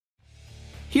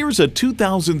Here's a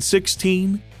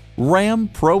 2016 Ram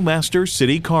ProMaster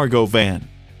City Cargo Van.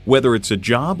 Whether it's a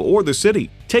job or the city,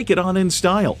 take it on in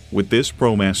style with this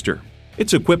ProMaster.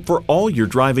 It's equipped for all your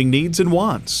driving needs and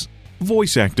wants.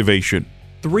 Voice activation,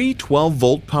 3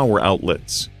 12-volt power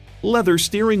outlets, leather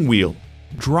steering wheel,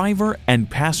 driver and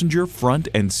passenger front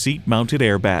and seat-mounted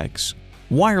airbags,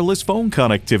 wireless phone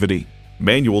connectivity,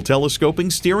 manual telescoping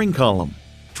steering column,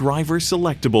 driver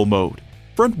selectable mode,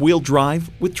 front-wheel drive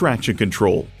with traction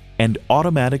control, and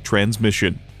automatic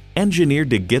transmission. Engineered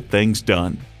to get things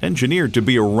done. Engineered to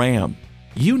be a Ram.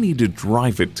 You need to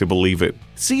drive it to believe it.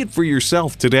 See it for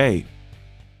yourself today.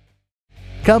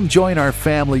 Come join our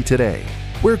family today.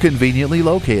 We're conveniently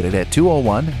located at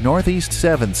 201 Northeast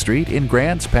 7th Street in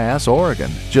Grants Pass,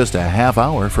 Oregon, just a half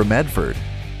hour from Medford.